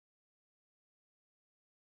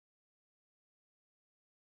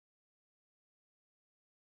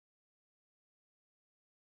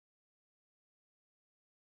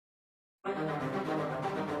Hi,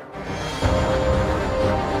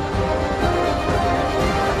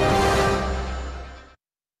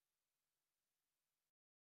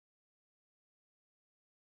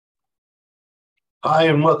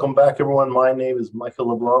 and welcome back, everyone. My name is Michael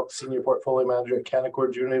LeBlanc, Senior Portfolio Manager at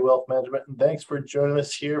Canaccord Genuity Wealth Management, and thanks for joining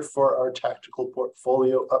us here for our tactical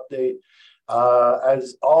portfolio update.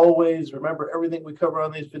 As always, remember everything we cover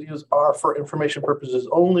on these videos are for information purposes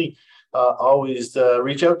only. Always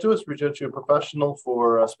reach out to us, reach out to a professional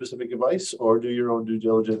for specific advice, or do your own due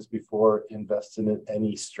diligence before investing in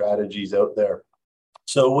any strategies out there.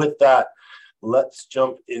 So with that, let's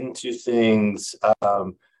jump into things.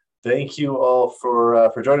 Thank you all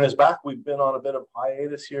for joining us back. We've been on a bit of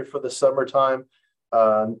hiatus here for the summertime.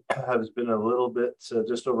 Has been a little bit,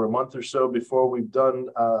 just over a month or so before we've done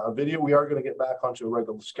a video. We are going to get back onto a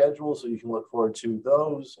regular schedule, so you can look forward to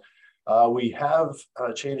those. We have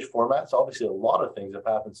changed formats. Obviously, a lot of things have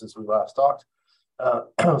happened since we last talked.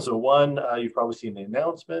 So one, you've probably seen the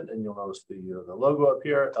announcement, and you'll notice the logo up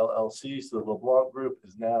here, LLC. So the LeBlanc Group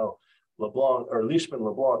is now LeBlanc or Leishman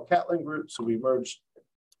LeBlanc Catlin Group. So we merged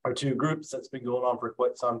our two groups. That's been going on for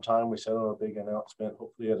quite some time. We sent out a big announcement.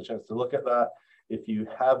 Hopefully you had a chance to look at that. If you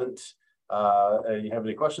haven't, you have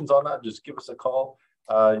any questions on that, just give us a call.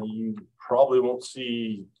 You probably won't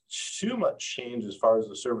see too much change as far as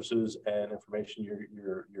the services and information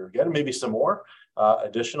you're getting. Maybe some more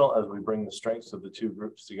additional as we bring the strengths of the two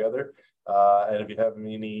groups together. And if you have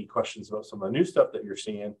any questions about some of the new stuff that you're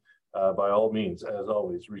seeing, by all means, as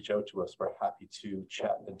always, reach out to us. We're happy to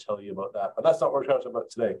chat and tell you about that. But that's not what we're going to talk about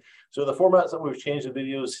today. So the formats that we've changed the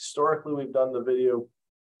videos. Historically, we've done the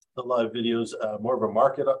live videos, more of a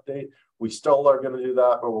market update. We still are going to do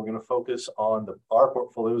that, but we're going to focus on our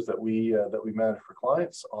portfolios that we manage for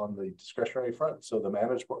clients on the discretionary front. So the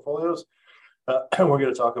managed portfolios. We're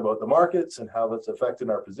going to talk about the markets and how that's affecting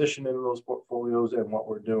our position in those portfolios and what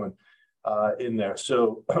we're doing in there.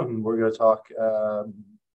 So we're going to talk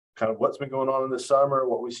kind of what's been going on in the summer,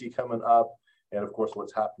 what we see coming up, and of course,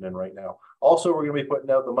 what's happening right now. Also, we're going to be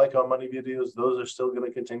putting out the Mike on Money videos. Those are still going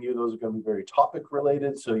to continue. Those are going to be very topic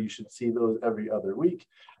related, so you should see those every other week.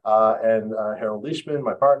 And Harold Leishman,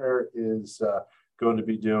 my partner, is going to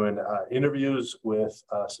be doing interviews with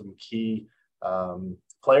some key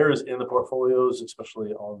players in the portfolios,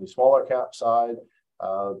 especially on the smaller cap side,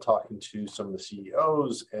 talking to some of the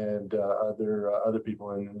CEOs and other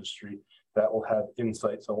people in the industry that will have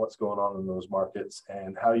insights on what's going on in those markets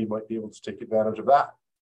and how you might be able to take advantage of that.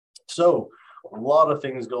 So a lot of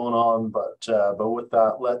things going on, but with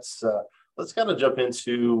that, let's kind of jump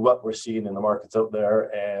into what we're seeing in the markets out there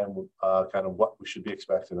and kind of what we should be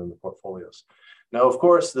expecting in the portfolios. Now, of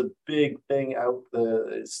course, the big thing out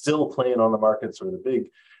still playing on the markets, or the big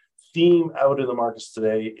theme out in the markets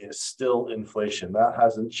today, is still inflation. That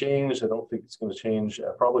hasn't changed. I don't think it's going to change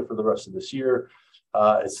probably for the rest of this year.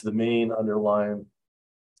 It's the main underlying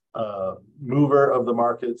mover of the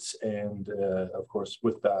markets, and of course,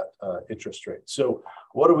 with that, interest rate. So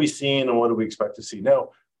what are we seeing and what do we expect to see? Now,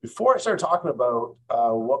 before I start talking about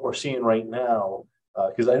what we're seeing right now,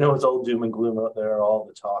 because I know it's all doom and gloom out there, all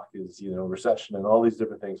the talk is, recession and all these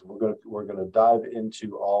different things. We're going to dive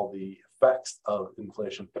into all the effects of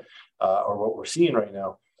inflation or what we're seeing right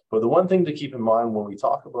now. But the one thing to keep in mind when we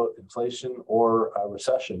talk about inflation or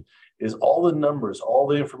recession is all the numbers, all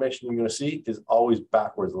the information you're going to see is always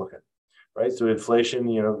backwards looking, right? So inflation,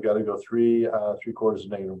 we've got to go three quarters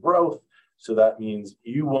of negative growth. So that means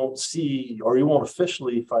you won't see, or you won't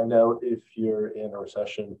officially find out if you're in a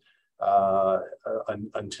recession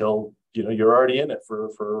until you're already in it for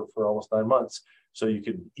almost 9 months. So you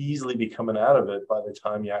could easily be coming out of it by the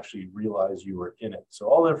time you actually realize you were in it. So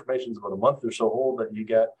all the information is about a month or so old that you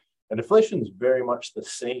get. And inflation is very much the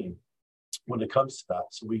same when it comes to that.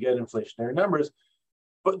 So we get inflationary numbers,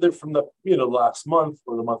 but they're from the last month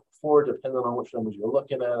or the month before, depending on which numbers you're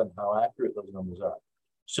looking at and how accurate those numbers are.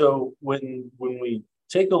 So when we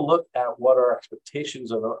take a look at what our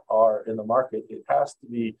expectations are in the market, it has to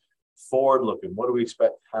be forward-looking. What do we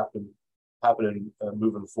expect happening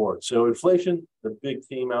moving forward? So inflation, the big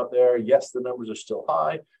theme out there. Yes, the numbers are still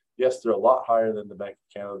high. Yes, they're a lot higher than the Bank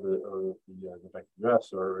of Canada or the Bank of the US,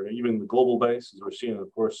 or even the global banks, as we're seeing,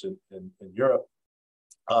 of course, in Europe,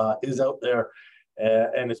 is out there,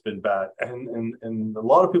 and it's been bad. And a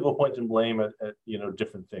lot of people point and blame at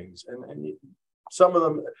different things, and some of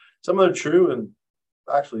them are true, and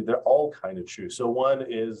actually they're all kind of true. So one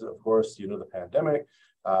is, of course, the pandemic.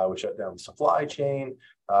 We shut down the supply chain.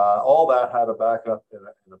 All that had a backup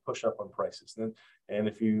and a push up on prices. And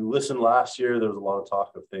if you listen last year, there was a lot of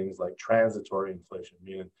talk of things like transitory inflation,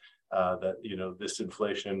 meaning that this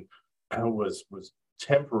inflation was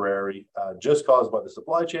temporary, just caused by the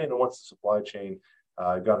supply chain. And once the supply chain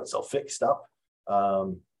got itself fixed up,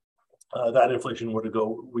 that inflation would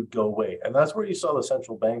go away. And that's where you saw the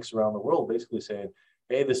central banks around the world basically saying,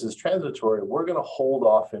 hey, this is transitory. We're going to hold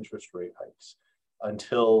off interest rate hikes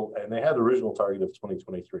until, and they had the original target of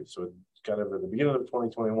 2023. So kind of at the beginning of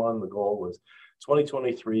 2021, the goal was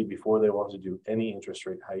 2023 before they wanted to do any interest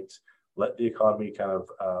rate hikes, let the economy kind of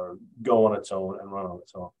go on its own and run on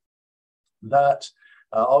its own. That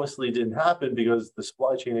obviously didn't happen because the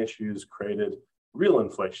supply chain issues created real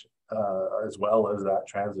inflation as well as that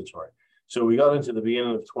transitory. So we got into the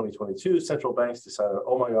beginning of 2022, central banks decided,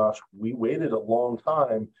 oh my gosh, we waited a long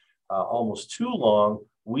time, almost too long.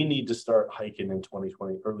 We need to start hiking in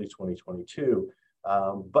 2020, early 2022.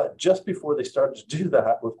 But just before they started to do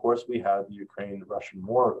that, of course, we had the Ukraine-Russian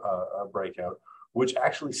war breakout, which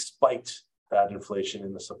actually spiked that inflation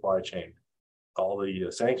in the supply chain. All the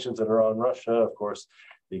sanctions that are on Russia, of course,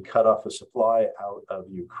 they cut off the supply out of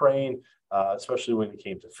Ukraine, especially when it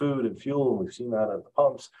came to food and fuel, and we've seen that at the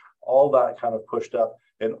pumps. All that kind of pushed up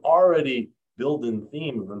an already built-in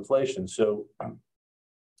theme of inflation. So,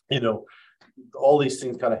 all these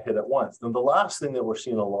things kind of hit at once. Then the last thing that we're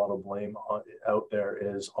seeing a lot of blame out there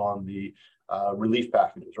is on the relief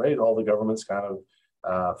packages, right? All the governments kind of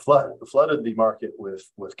flooded the market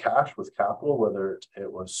with cash, with capital, whether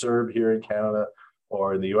it was CERB here in Canada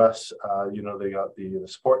or in the US. They got the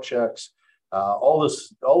support checks. All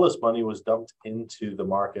this money was dumped into the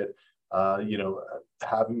market.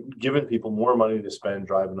 Having given people more money to spend,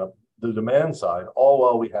 driving up the demand side, all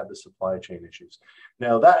while we had the supply chain issues.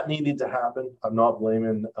 Now that needed to happen. I'm not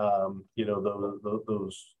blaming,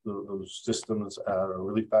 those systems or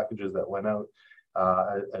relief packages that went out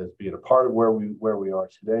as being a part of where we are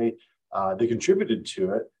today. They contributed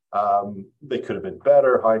to it. They could have been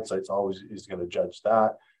better. Hindsight's always is going to judge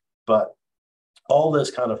that, but all this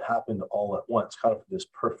kind of happened all at once, kind of this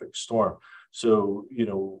perfect storm. So,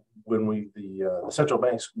 when the central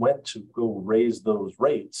banks went to go raise those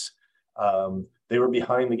rates, they were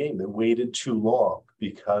behind the game. They waited too long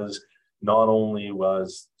because not only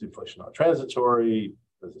was inflation not transitory,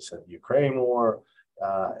 as I said, the Ukraine war,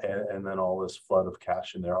 and then all this flood of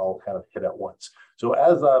cash in there all kind of hit at once. So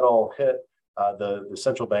as that all hit, the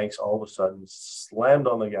central banks all of a sudden slammed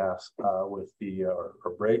on the gas with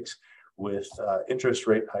or brakes with interest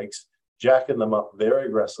rate hikes, jacking them up very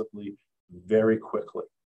aggressively, very quickly.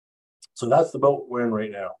 So that's the boat we're in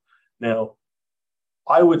right now. Now,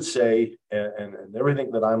 I would say, and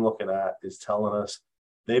everything that I'm looking at is telling us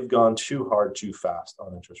they've gone too hard, too fast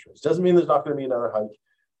on interest rates. Doesn't mean there's not going to be another hike.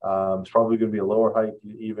 It's probably going to be a lower hike,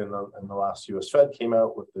 even in the last US Fed came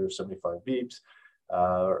out with their 75 beeps,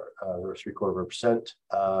 or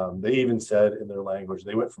 0.75%. They even said in their language,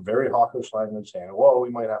 they went from very hawkish language saying, well, we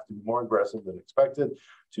might have to be more aggressive than expected,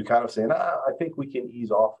 to kind of saying, I think we can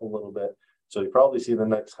ease off a little bit. So you probably see the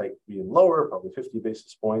next hike being lower, probably 50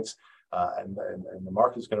 basis points. And the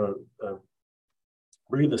market's going to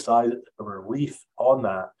breathe a sigh of relief on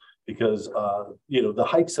that because the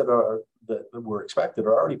hikes that were expected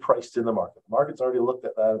are already priced in the market. The market's already looked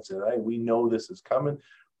at that and said, hey, we know this is coming.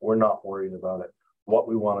 We're not worried about it. What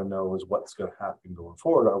we want to know is what's going to happen going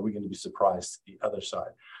forward. Are we going to be surprised to the other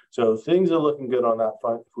side? So things are looking good on that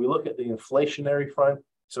front. If we look at the inflationary front,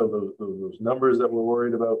 so those numbers that we're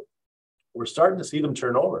worried about, we're starting to see them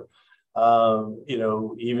turn over.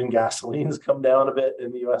 Even gasoline's come down a bit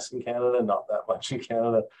in the US and Canada, not that much in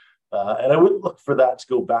Canada. And I wouldn't look for that to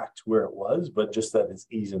go back to where it was, but just that it's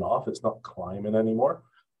easing off. It's not climbing anymore.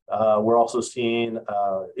 We're also seeing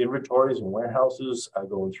inventories and warehouses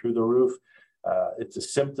going through the roof. It's a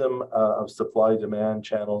symptom of supply-demand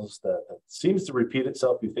channels that seems to repeat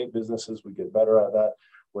itself. You think businesses would get better at that,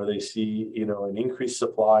 where they see, an increased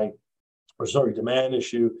demand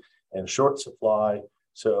issue and short supply.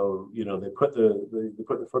 So, they put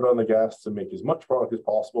the foot on the gas to make as much product as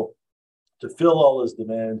possible to fill all this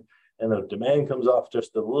demand. And the demand comes off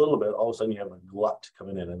just a little bit, all of a sudden you have a glut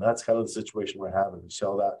coming in. And that's kind of the situation we're having. We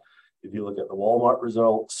saw that if you look at the Walmart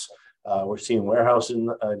results. We're seeing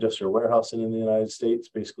industrial warehousing in the United States,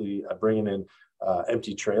 basically bringing in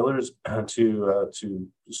empty trailers to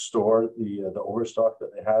store the overstock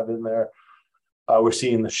that they have in there. We're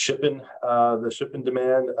seeing the shipping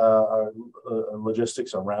demand,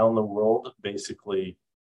 logistics around the world basically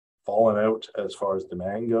falling out as far as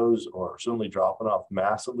demand goes, or certainly dropping off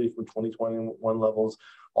massively from 2021 levels,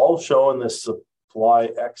 all showing this supply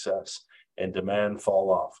excess and demand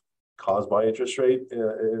fall off caused by interest rate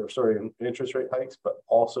hikes, but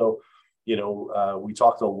also, we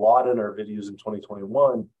talked a lot in our videos in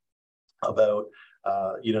 2021 about,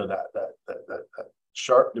 that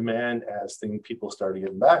sharp demand as people start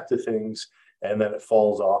getting back to things, and then it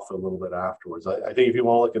falls off a little bit afterwards. I think if you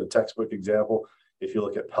want to look at a textbook example, if you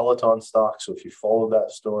look at Peloton stock, so if you follow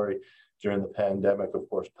that story during the pandemic, of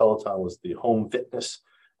course, Peloton was the home fitness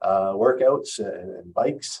workouts and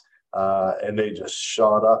bikes, and they just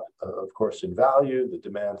shot up, of course, in value. The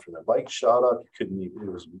demand for their bikes shot up. You couldn't even,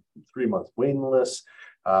 it was 3-month waiting lists.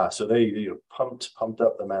 So they pumped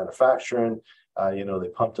up the manufacturing. They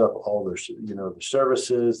pumped up all their their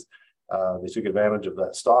services. They took advantage of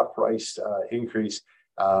that stock price increase.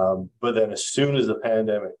 But then as soon as the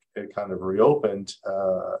pandemic it kind of reopened,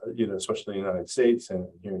 especially in the United States and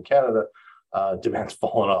here in Canada, demand's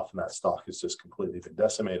fallen off and that stock has just completely been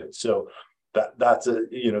decimated. So that's a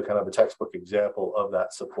kind of a textbook example of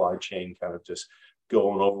that supply chain kind of just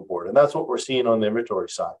going overboard. And that's what we're seeing on the inventory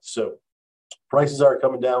side. So prices are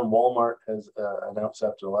coming down. Walmart has announced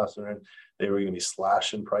after the last one they were going to be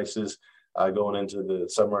slashing prices going into the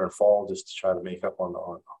summer and fall just to try to make up on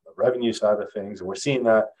the revenue side of things. And we're seeing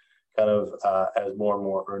that kind of as more and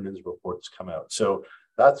more earnings reports come out. So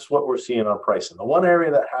that's what we're seeing on pricing. The one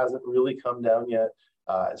area that hasn't really come down yet,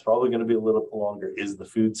 it's probably going to be a little bit longer, is the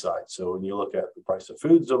food side. So when you look at the price of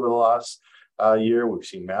foods over the last year, we've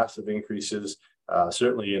seen massive increases.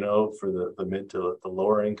 Certainly, for the mid to the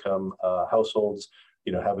lower income households,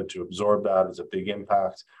 having to absorb that is a big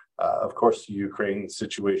impact. Of course, the Ukraine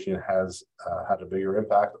situation has had a bigger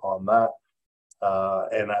impact on that,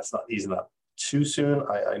 and that's not easing up too soon.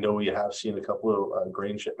 I know we have seen a couple of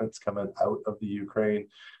grain shipments coming out of the Ukraine,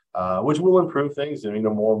 which will improve things. And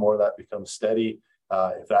more and more that becomes steady.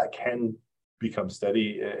 If that can become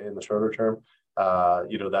steady in the shorter term,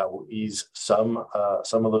 that will ease some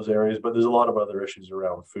of those areas. But there's a lot of other issues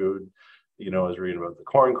around food. I was reading about the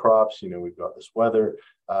corn crops. We've got this weather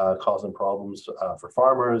causing problems for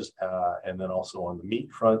farmers, and then also on the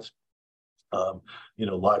meat front,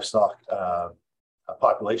 livestock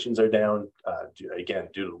populations are down again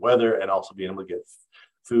due to the weather, and also being able to get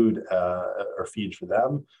food or feed for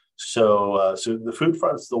them. So the food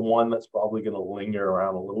front is the one that's probably going to linger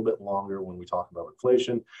around a little bit longer when we talk about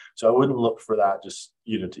inflation. So I wouldn't look for that just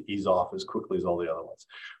to ease off as quickly as all the other ones.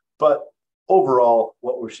 But overall,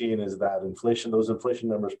 what we're seeing is that those inflation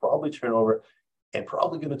numbers probably turn over, and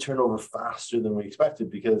probably going to turn over faster than we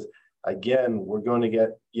expected, because again, we're going to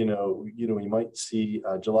get we might see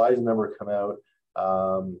July's number come out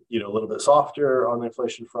a little bit softer on the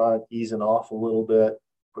inflation front, easing off a little bit,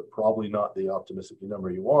 but probably not the optimistic number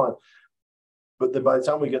you want. But then by the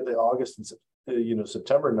time we get the August and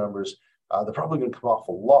September numbers, they're probably going to come off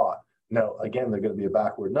a lot. Now, again, they're going to be a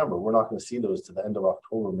backward number. We're not going to see those to the end of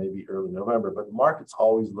October, maybe early November, but the market's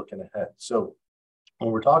always looking ahead. So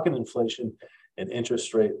when we're talking inflation and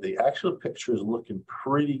interest rate, the actual picture is looking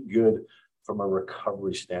pretty good from a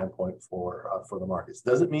recovery standpoint for the markets.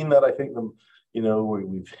 Doesn't mean that I think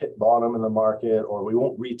we've hit bottom in the market, or we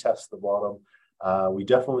won't retest the bottom. We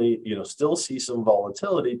definitely, still see some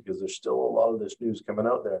volatility because there's still a lot of this news coming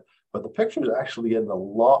out there. But the picture is actually getting a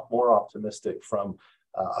lot more optimistic from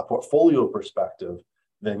a portfolio perspective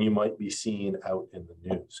than you might be seeing out in the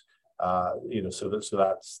news. So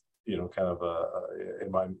that's kind of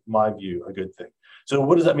in my view, a good thing. So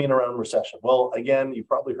what does that mean around recession? Well, again, you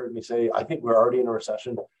probably heard me say, I think we're already in a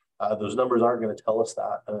recession. Those numbers aren't going to tell us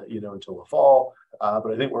that, until the fall.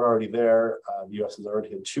 But I think we're already there. The U.S. has already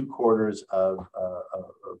had 2 quarters of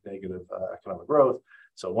negative economic growth.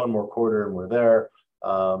 So one more quarter and we're there.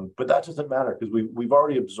 But that doesn't matter because we've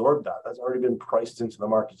already absorbed that. That's already been priced into the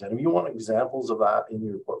markets. And if you want examples of that in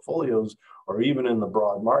your portfolios or even in the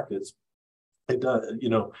broad markets, it does,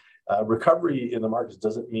 recovery in the markets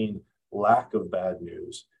doesn't mean lack of bad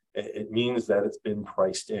news. It means that it's been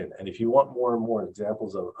priced in. And if you want more and more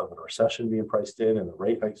examples of a recession being priced in and the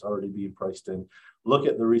rate hikes already being priced in, look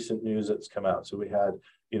at the recent news that's come out. So we had,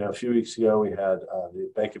 a few weeks ago, we had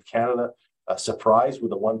the Bank of Canada surprised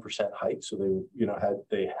with a 1% hike. So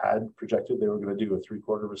they had projected they were going to do a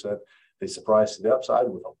 0.75%. They surprised to the upside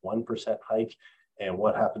with a 1% hike. And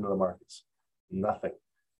what happened to the markets? Nothing.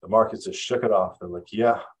 The markets just shook it off. They're like,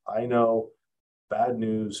 yeah, I know, bad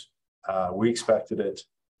news. We expected it.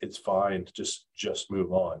 It's fine. Just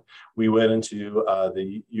move on. We went into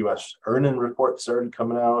the U.S. earning report started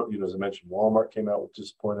coming out. As I mentioned, Walmart came out with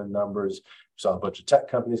disappointing numbers. We saw a bunch of tech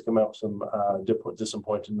companies come out with some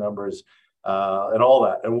disappointing numbers and all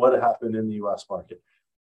that. And what happened in the U.S. market?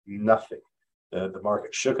 Nothing. The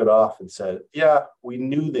market shook it off and said, yeah, we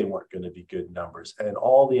knew they weren't going to be good numbers. And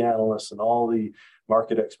all the analysts and all the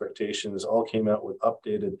market expectations all came out with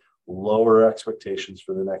updated lower expectations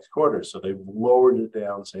for the next quarter. So they've lowered it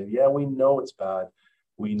down saying, yeah, we know it's bad.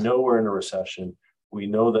 We know we're in a recession. We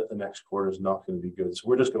know that the next quarter is not going to be good. So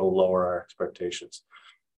we're just going to lower our expectations.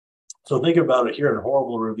 So think about it, hearing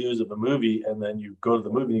horrible reviews of a movie, and then you go to the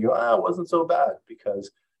movie and you go, it wasn't so bad because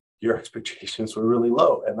your expectations were really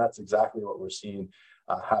low. And that's exactly what we're seeing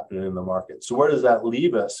happening in the market. So where does that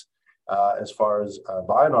leave us as far as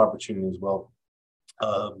buying opportunities? Well,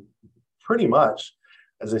 pretty much,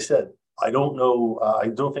 as I said, I don't know. I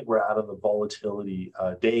don't think we're out of the volatility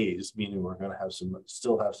days, meaning we're going to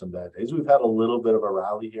still have some bad days. We've had a little bit of a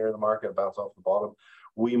rally here in the market, bounce off the bottom.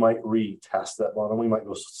 We might retest that bottom. We might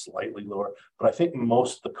go slightly lower, but I think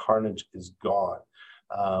most of the carnage is gone.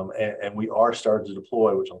 And we are starting to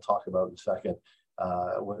deploy, which I'll talk about in a second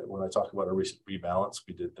when I talk about a recent rebalance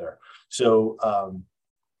we did there. So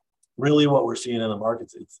really what we're seeing in the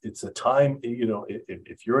markets, it's a time,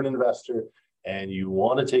 if you're an investor and you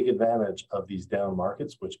want to take advantage of these down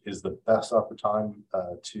markets, which is the best time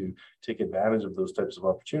to take advantage of those types of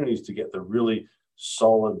opportunities to get the really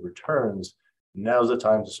solid returns, now's the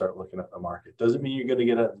time to start looking at the market. Doesn't mean you're going to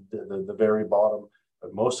get at the very bottom,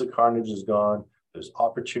 but most of the carnage is gone. There's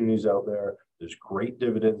opportunities out there. There's great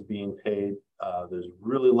dividends being paid. There's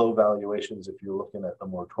really low valuations if you're looking at the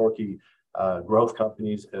more torquey growth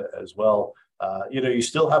companies as well. You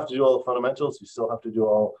still have to do all the fundamentals. You still have to do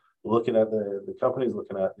all looking at the companies,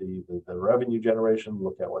 looking at the revenue generation,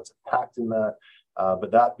 look at what's impacting that.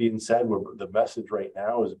 But that being said, the message right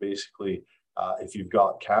now is basically, if you've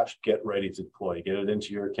got cash, get ready to deploy, get it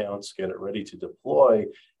into your accounts, get it ready to deploy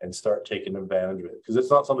and start taking advantage of it. Because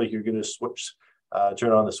it's not something you're going to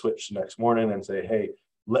turn on the switch the next morning and say, hey,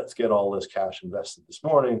 let's get all this cash invested this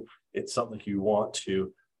morning. It's something you want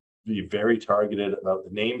to be very targeted about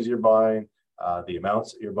the names you're buying, the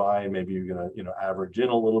amounts that you're buying. Maybe you're going to, average in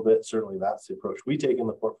a little bit. Certainly that's the approach we take in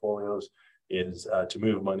the portfolios, is to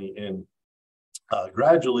move money in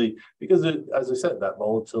gradually, because as I said, that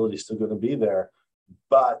volatility is still going to be there,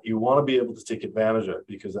 but you want to be able to take advantage of it,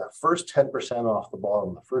 because that first 10% off the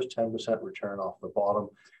bottom, the first 10% return off the bottom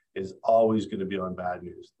is always going to be on bad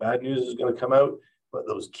news. Bad news is going to come out, but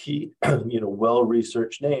those key,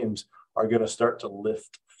 well-researched names are going to start to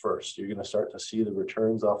lift first. You're going to start to see the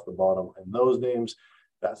returns off the bottom, and those names,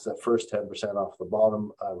 that's that first 10% off the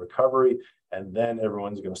bottom recovery. And then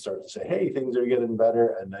everyone's going to start to say, hey, things are getting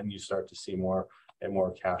better. And then you start to see more and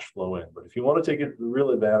more cash flow in. But if you want to take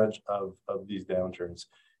real advantage of these downturns,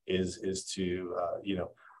 is to,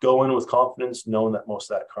 go in with confidence, knowing that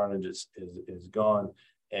most of that carnage is gone,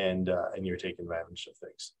 and you're taking advantage of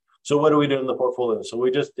things. So what do we do in the portfolio? So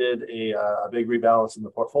we just did a big rebalance in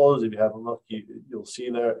the portfolios. If you have a look, you'll see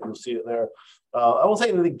it there. I won't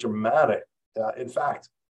say anything dramatic. In fact,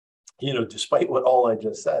 despite what all I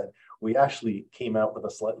just said, we actually came out with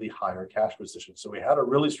a slightly higher cash position. So we had a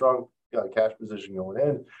really strong cash position going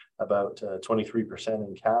in, about 23%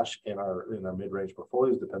 in cash in our mid-range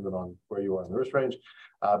portfolios, depending on where you are in the risk range.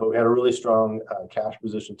 But we had a really strong cash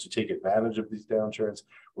position to take advantage of these downturns.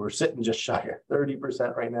 We're sitting just shy of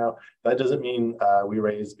 30% right now. That doesn't mean we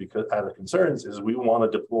raised because out of concerns, is we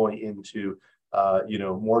want to deploy into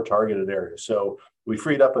more targeted areas. So we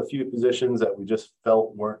freed up a few positions that we just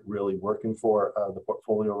felt weren't really working for the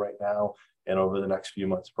portfolio right now, and over the next few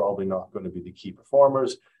months, probably not going to be the key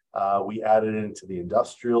performers. We added into the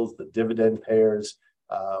industrials, the dividend payers.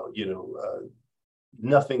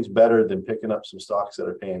 Nothing's better than picking up some stocks that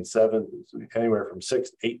are paying anywhere from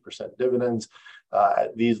 6 to 8% dividends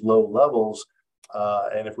at these low levels.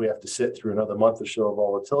 And if we have to sit through another month or so of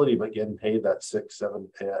volatility, but getting paid that 6, 7,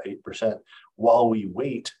 8% while we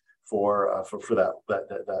wait for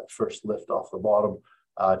that first lift off the bottom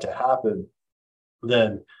to happen,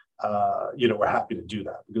 then we're happy to do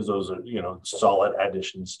that, because those are solid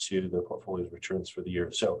additions to the portfolio's returns for the year.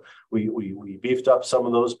 So we beefed up some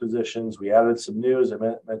of those positions. We added some news. I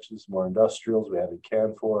mentioned some more industrials. We added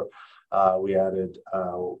Canfor. We added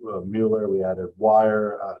Mueller. We added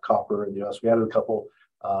Wire, Copper in the US. We added a couple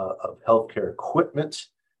of healthcare equipment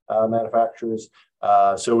manufacturers.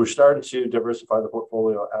 So we're starting to diversify the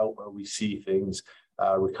portfolio out where we see things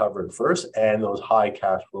recovering first, and those high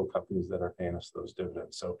cash flow companies that are paying us those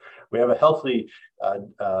dividends. So we have a healthy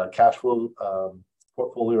cash flow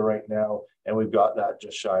portfolio right now, and we've got that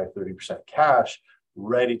just shy of 30% cash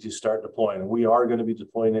ready to start deploying. And we are going to be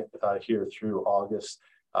deploying it here through August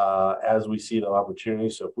as we see the opportunity.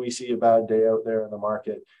 So if we see a bad day out there in the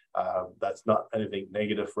market, that's not anything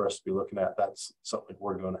negative for us to be looking at. That's something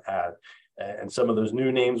we're going to add. And some of those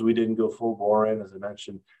new names we didn't go full bore in, as I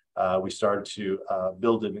mentioned. We started to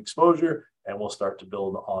build an exposure, and we'll start to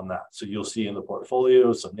build on that. So you'll see in the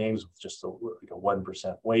portfolio some names with just like a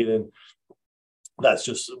 1% weight in. That's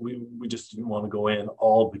just, we just didn't want to go in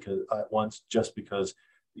all because at once, just because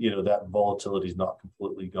that volatility is not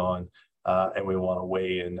completely gone. And we want to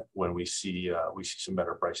weigh in when we see some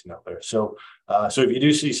better pricing out there. So if you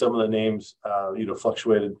do see some of the names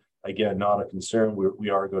fluctuated, again, not a concern. We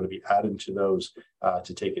are going to be adding to those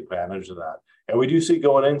to take advantage of that. And we do see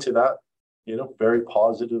going into that, very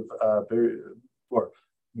positive, or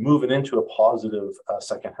moving into a positive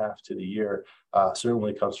second half to the year.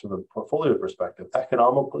 Certainly comes from the portfolio perspective.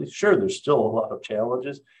 Economically, sure, there's still a lot of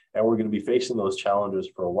challenges, and we're going to be facing those challenges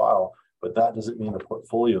for a while. But that doesn't mean the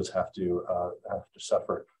portfolios have to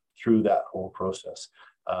suffer through that whole process,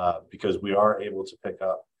 because we are able to pick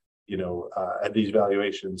up, at these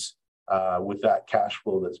valuations with that cash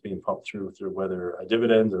flow that's being pumped through whether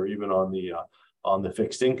dividends or even on the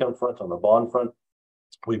fixed income front, on the bond front.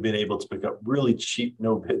 We've been able to pick up really cheap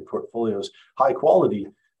no-bid portfolios, high quality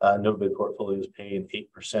no-bid portfolios paying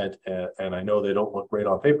 8%. And I know they don't look great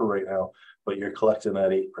on paper right now, but you're collecting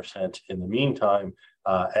that 8% in the meantime.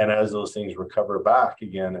 And as those things recover back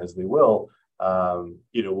again, as they will,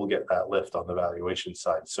 we'll get that lift on the valuation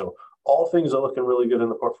side. So all things are looking really good in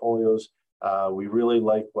the portfolios. We really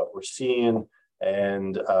like what we're seeing,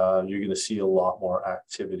 and you're going to see a lot more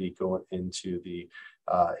activity going into the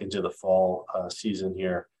fall season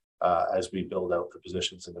here as we build out the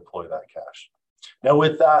positions and deploy that cash. Now,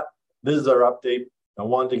 with that, this is our update. I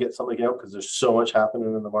wanted to get something out because there's so much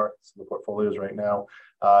happening in the markets and the portfolios right now.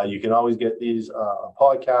 You can always get these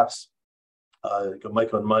podcasts.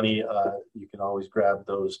 Mike on Money, you can always grab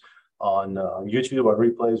those on YouTube, on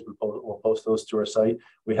replays. We'll post those to our site.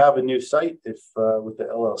 We have a new site with the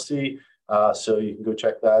LLC, so you can go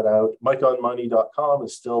check that out. MikeOnMoney.com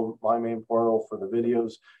is still my main portal for the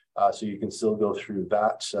videos, so you can still go through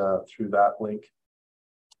that link.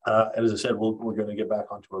 And as I said, we're going to get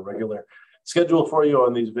back onto a regular schedule for you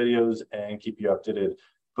on these videos and keep you updated.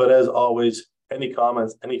 But as always, any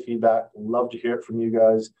comments, any feedback, love to hear it from you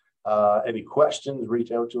guys. Any questions,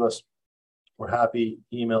 reach out to us. We're happy,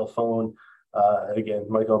 email, phone. Again,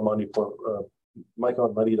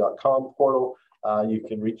 MikeOnMoney.com portal. You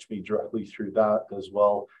can reach me directly through that as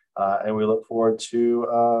well. And we look forward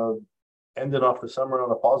to ending off the summer on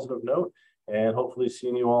a positive note and hopefully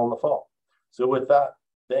seeing you all in the fall. So with that,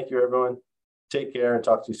 thank you, everyone. Take care and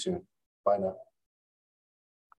talk to you soon. Bye now.